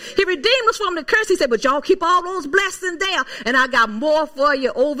He redeemed us from the curse. He said, but y'all keep all those blessings there, and I got more for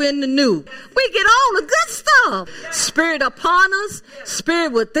you over in the new. We get all the good stuff. Spirit upon us,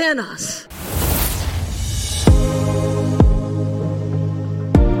 spirit within us.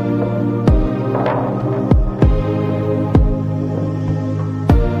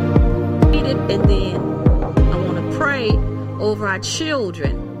 And then I want to pray over our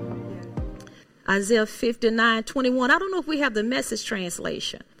children. Isaiah 59:21. I don't know if we have the Message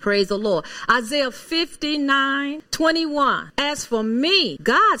translation. Praise the Lord. Isaiah 59:21. As for me,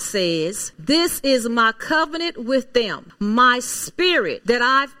 God says, this is my covenant with them, my spirit that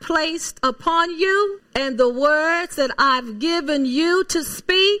I've placed upon you, and the words that I've given you to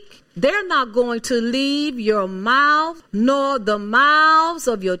speak. They're not going to leave your mouth, nor the mouths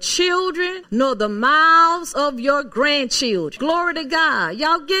of your children, nor the mouths of your grandchildren. Glory to God.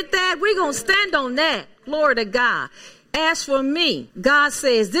 Y'all get that? We're going to stand on that. Glory to God. As for me, God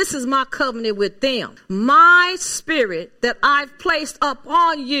says, this is my covenant with them. My spirit that I've placed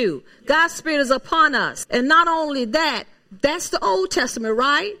upon you. God's spirit is upon us. And not only that, that's the Old Testament,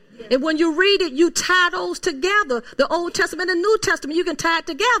 right? And when you read it, you tie those together. The Old Testament and the New Testament, you can tie it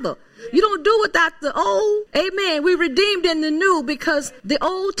together. You don't do without the old. Amen. We redeemed in the new because the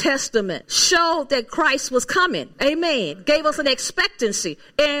Old Testament showed that Christ was coming. Amen. Gave us an expectancy.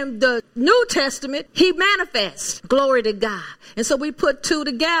 And the New Testament, he manifests. Glory to God. And so we put two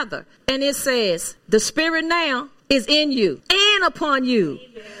together. And it says, the Spirit now is in you and upon you.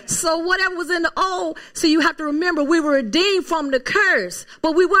 So whatever was in the old, so you have to remember we were redeemed from the curse,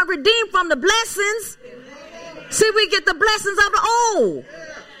 but we weren't redeemed from the blessings. See, we get the blessings of the old.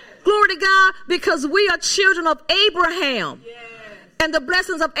 Glory to God, because we are children of Abraham. And the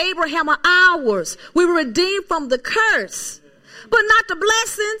blessings of Abraham are ours. We were redeemed from the curse, but not the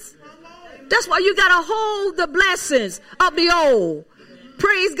blessings. That's why you got to hold the blessings of the old.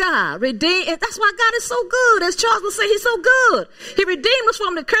 Praise God. Redeem. And that's why God is so good. As Charles would say, he's so good. He redeemed us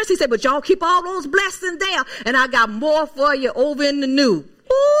from the curse. He said, but y'all keep all those blessings there, and I got more for you over in the new.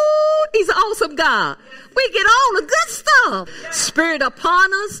 Ooh, he's an awesome God. We get all the good stuff. Spirit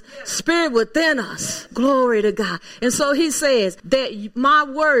upon us, spirit within us. Glory to God. And so he says that my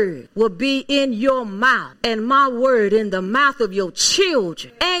word will be in your mouth, and my word in the mouth of your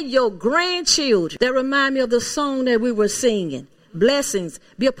children and your grandchildren. That remind me of the song that we were singing. Blessings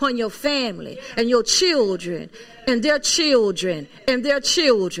be upon your family and your children and their children and their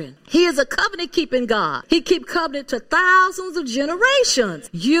children. He is a covenant keeping God. He keep covenant to thousands of generations.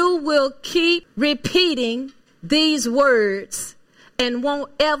 You will keep repeating these words and won't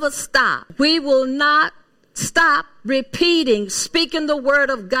ever stop. We will not stop repeating, speaking the word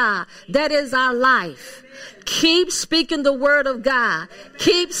of God. That is our life. Keep speaking the word of God.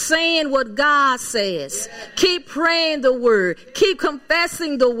 Keep saying what God says. Keep praying the word. Keep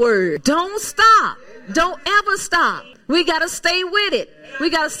confessing the word. Don't stop. Don't ever stop. We got to stay with it. We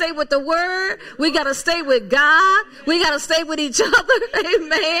got to stay with the word. We got to stay with God. We got to stay with each other.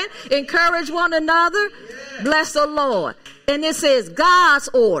 Amen. Encourage one another. Bless the Lord. And it says God's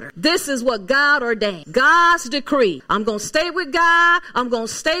order. This is what God ordained. God's decree. I'm going to stay with God. I'm going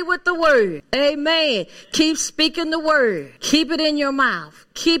to stay with the word. Amen. Keep speaking the word. Keep it in your mouth.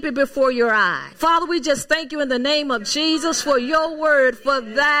 Keep it before your eyes. Father, we just thank you in the name of Jesus for your word, for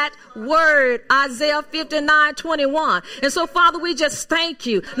that word, Isaiah 59:21. And so, Father, we just thank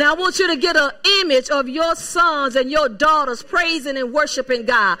you. Now, I want you to get an image of your sons and your daughters praising and worshiping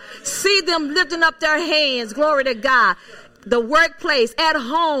God. See them lifting up their hands. Glory to God. The workplace, at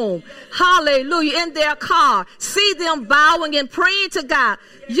home, hallelujah, in their car. See them bowing and praying to God.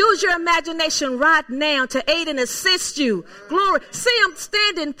 Use your imagination right now to aid and assist you. Glory. See them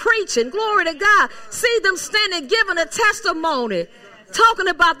standing preaching. Glory to God. See them standing giving a testimony, talking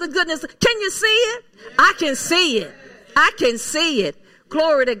about the goodness. Can you see it? I can see it. I can see it.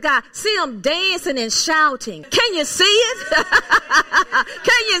 Glory to God. See them dancing and shouting. Can you see it?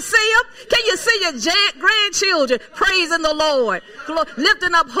 Can you see them? Can you see your grandchildren praising the Lord?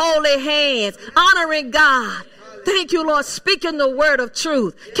 Lifting up holy hands, honoring God. Thank you, Lord, speaking the word of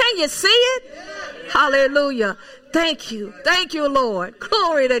truth. Can you see it? Hallelujah. Thank you. Thank you, Lord.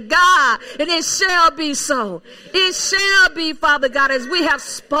 Glory to God. And it shall be so. It shall be, Father God, as we have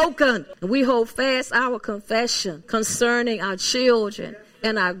spoken. We hold fast our confession concerning our children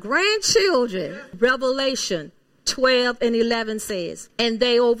and our grandchildren. Revelation 12:11 says, and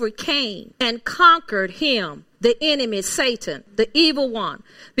they overcame and conquered him, the enemy, Satan, the evil one,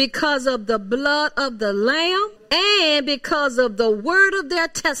 because of the blood of the Lamb and because of the word of their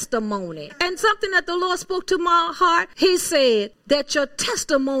testimony. And something that the Lord spoke to my heart, he said that your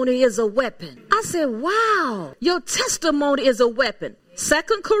testimony is a weapon. I said, wow, your testimony is a weapon.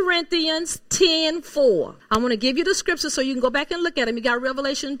 2 Corinthians 10:4. I want to give you the scripture so you can go back and look at them. You got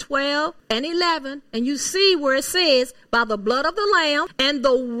Revelation 12 and 11, and you see where it says, by the blood of the Lamb and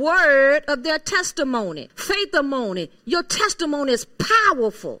the word of their testimony. Faithimony. Your testimony is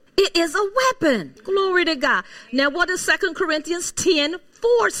powerful. It is a weapon. Glory to God. Now, what does 2 Corinthians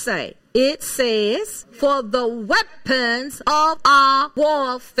 10:4 say? It says, for the weapons of our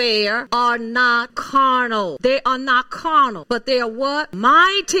warfare are not carnal. They are not carnal, but they are what?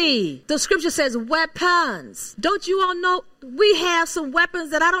 Mighty. The scripture says weapons. Don't you all know we have some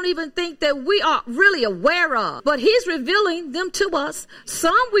weapons that I don't even think that we are really aware of, but he's revealing them to us.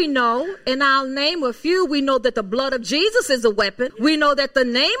 Some we know, and I'll name a few. We know that the blood of Jesus is a weapon. We know that the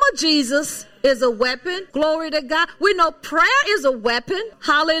name of Jesus is a weapon. Glory to God. We know prayer is a weapon.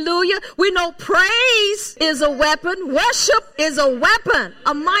 Hallelujah. We know praise is a weapon. Worship is a weapon.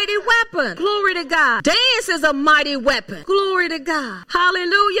 A mighty weapon. Glory to God. Dance is a mighty weapon. Glory to God.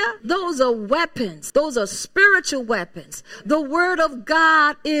 Hallelujah. Those are weapons. Those are spiritual weapons. The word of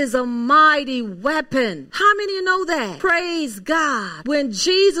God is a mighty weapon. How many of you know that? Praise God. When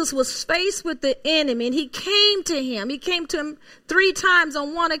Jesus was faced with the enemy and he came to him 3 times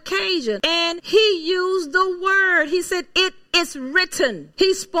on one occasion, and he used the word. He said, it is written.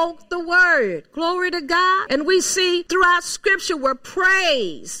 He spoke the word. Glory to God. And we see throughout scripture where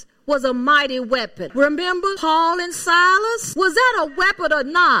praise was a mighty weapon. Remember Paul and Silas? Was that a weapon or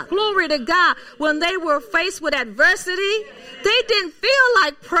not? Glory to God. When they were faced with adversity, they didn't feel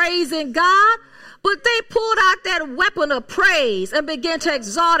like praising God, but they pulled out that weapon of praise and began to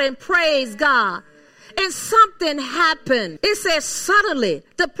exalt and praise God. And something happened. It says suddenly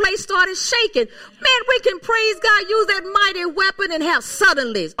the place started shaking. Man, we can praise God, use that mighty weapon and have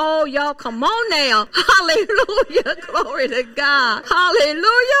suddenlies. Oh, y'all, come on now. Hallelujah. Glory to God.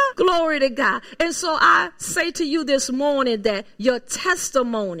 Hallelujah. Glory to God. And so I say to you this morning that your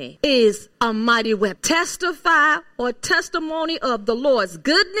testimony is a mighty weapon. Testify or testimony of the Lord's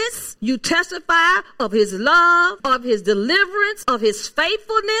goodness. You testify of his love, of his deliverance, of his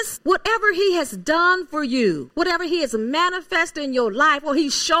faithfulness. Whatever he has done for you, whatever he has manifested in your life, or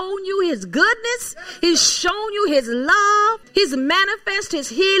he's shown you his goodness, he's shown you his love, he's manifested his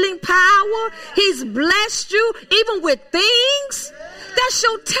healing power, he's blessed you even with things. That's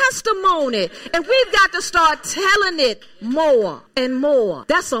your testimony. And we've got to start telling it more and more.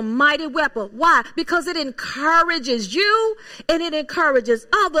 That's a mighty weapon. Why? Because it encourages you and it encourages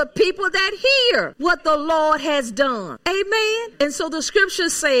other people that hear what the Lord has done. Amen. And so the scripture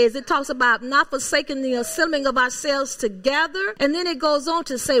says, it talks about not forsaking the assembling of ourselves together. And then it goes on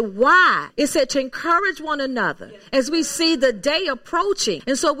to say why. It said to encourage one another as we see the day approaching.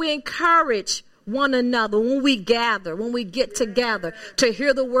 And so we encourage one another when we gather, when we get together to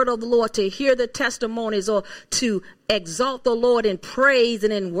hear the word of the Lord, to hear the testimonies, or to exalt the Lord in praise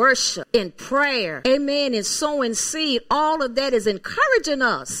and in worship, in prayer. Amen. And sowing seed. All of that is encouraging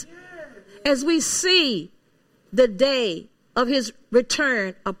us as we see the day of his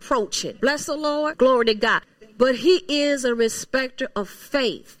return approaching. Bless the Lord. Glory to God. But he is a respecter of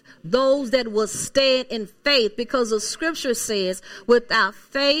faith. Those that will stand in faith, because the scripture says without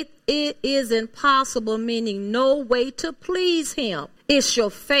faith it is impossible, meaning no way to please him. It's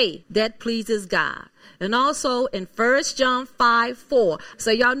your faith that pleases God. And also in 1 John 5:4. So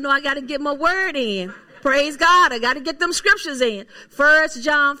y'all know I got to get my word in. Praise God. I got to get them scriptures in. 1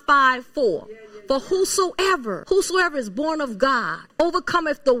 John 5:4. For whosoever is born of God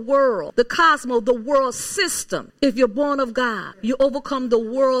overcometh the world, the cosmos, the world system. If you're born of God, you overcome the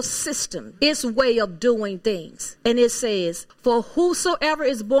world system, its way of doing things. And it says, for whosoever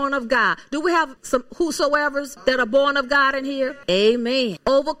is born of God. Do we have some whosoevers that are born of God in here? Amen.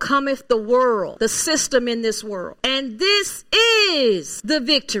 Overcometh the world, the system in this world. And this is the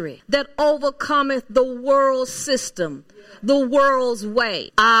victory that overcometh the world system, the world's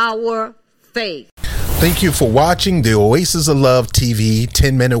way, our faith. Thank you for watching the Oasis of Love TV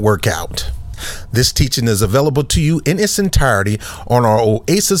 10-minute workout. This teaching is available to you in its entirety on our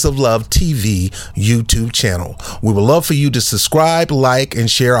Oasis of Love TV YouTube channel. We would love for you to subscribe, like, and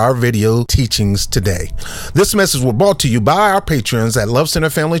share our video teachings today. This message was brought to you by our patrons at Love Center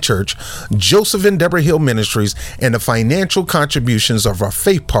Family Church, Joseph and Debra Hill Ministries, and the financial contributions of our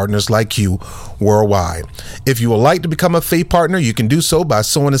faith partners like you worldwide. If you would like to become a faith partner, you can do so by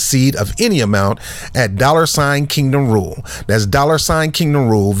sowing a seed of any amount at $ Kingdom Rule. That's $ Kingdom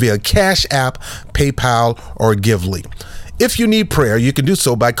Rule via Cash App, PayPal, or Gively. If you need prayer, you can do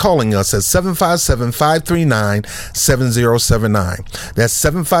so by calling us at 757-539-7079. That's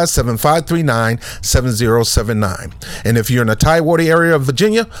 757-539-7079. And if you're in the Tidewater area of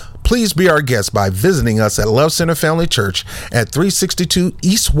Virginia, please be our guest by visiting us at Love Center Family Church at 362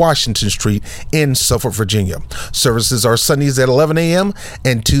 East Washington Street in Suffolk, Virginia. Services are Sundays at 11 a.m.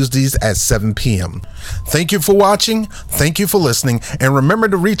 and Tuesdays at 7 p.m. Thank you for watching. Thank you for listening. And remember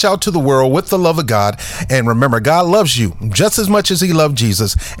to reach out to the world with the love of God. And remember, God loves you just as much as he loved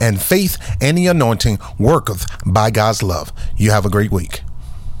Jesus. And faith and the anointing worketh by God's love. You have a great week.